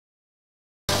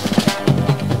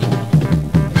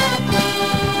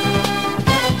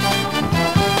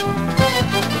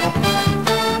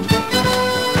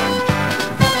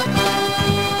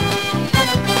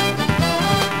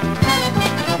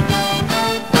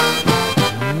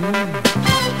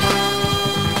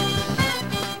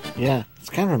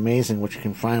kind of amazing what you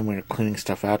can find when you're cleaning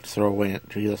stuff out to throw away,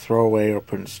 to either throw away or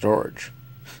put in storage.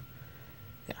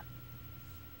 Yeah.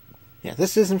 Yeah,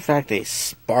 this is in fact a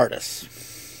Spartus.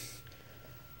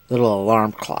 Little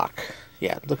alarm clock.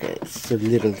 Yeah, look at it. It's so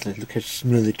little. Look how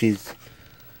smooth it is.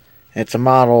 It's a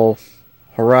model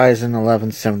Horizon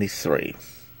 1173.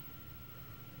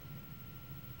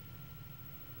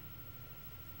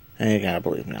 And you gotta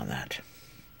believe me on that.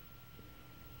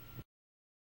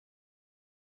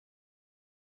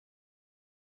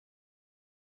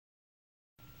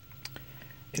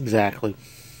 Exactly.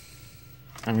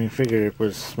 I mean, figured it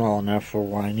was small enough for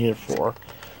what I need it for,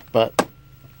 but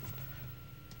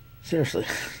seriously,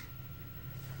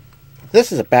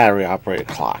 this is a battery-operated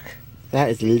clock. That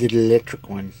is a little electric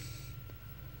one.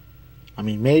 I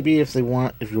mean, maybe if you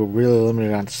were really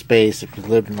limited on space, if you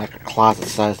lived in like a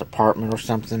closet-sized apartment or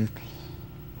something,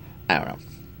 I don't know.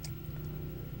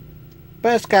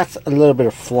 But it's got a little bit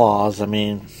of flaws. I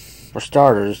mean, for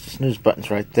starters, the snooze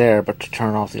button's right there, but to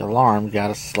turn off the alarm, you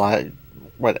gotta slide,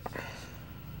 whatever.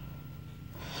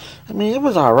 I mean, it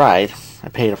was alright. I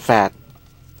paid a fat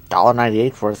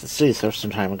 $1.98 for it at the City Thrift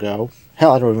some time ago.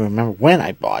 Hell, I don't even remember when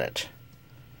I bought it.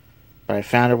 But I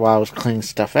found it while I was cleaning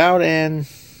stuff out, and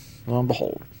lo and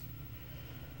behold.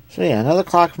 So yeah, another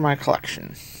clock for my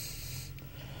collection.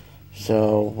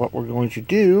 So, what we're going to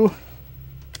do,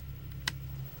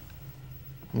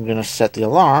 I'm going to set the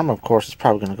alarm. Of course, it's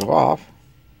probably going to go off.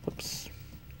 Whoops.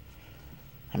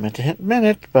 I meant to hit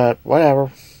minute, but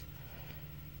whatever.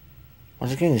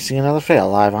 Once again, you see another fail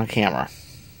live on camera.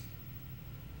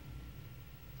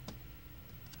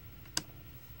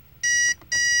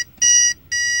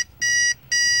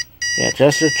 Yeah,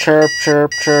 just a chirp,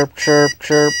 chirp, chirp, chirp,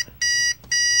 chirp.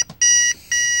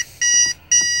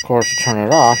 Of course, to turn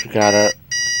it off, you gotta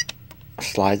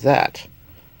slide that.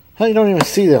 Well, you don't even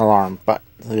see the alarm, but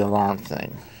the alarm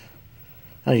thing.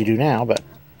 Oh, you do now, but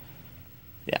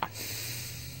yeah.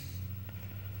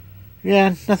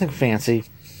 Yeah, nothing fancy.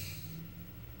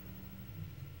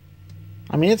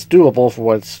 I mean, it's doable for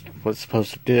what it's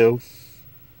supposed to do.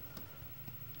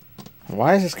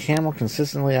 Why is this camera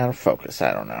consistently out of focus?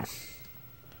 I don't know.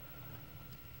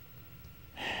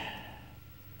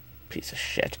 Piece of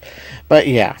shit. But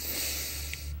yeah.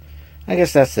 I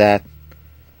guess that's that.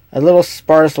 A little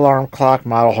Spartus alarm clock,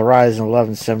 model Horizon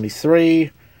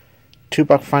 1173.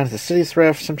 $2 find at the City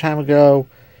Thrift some time ago.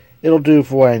 It'll do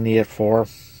for what I need it for.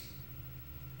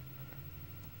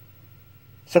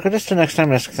 So just till next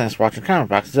time, thanks for watching. Comment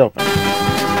box is open.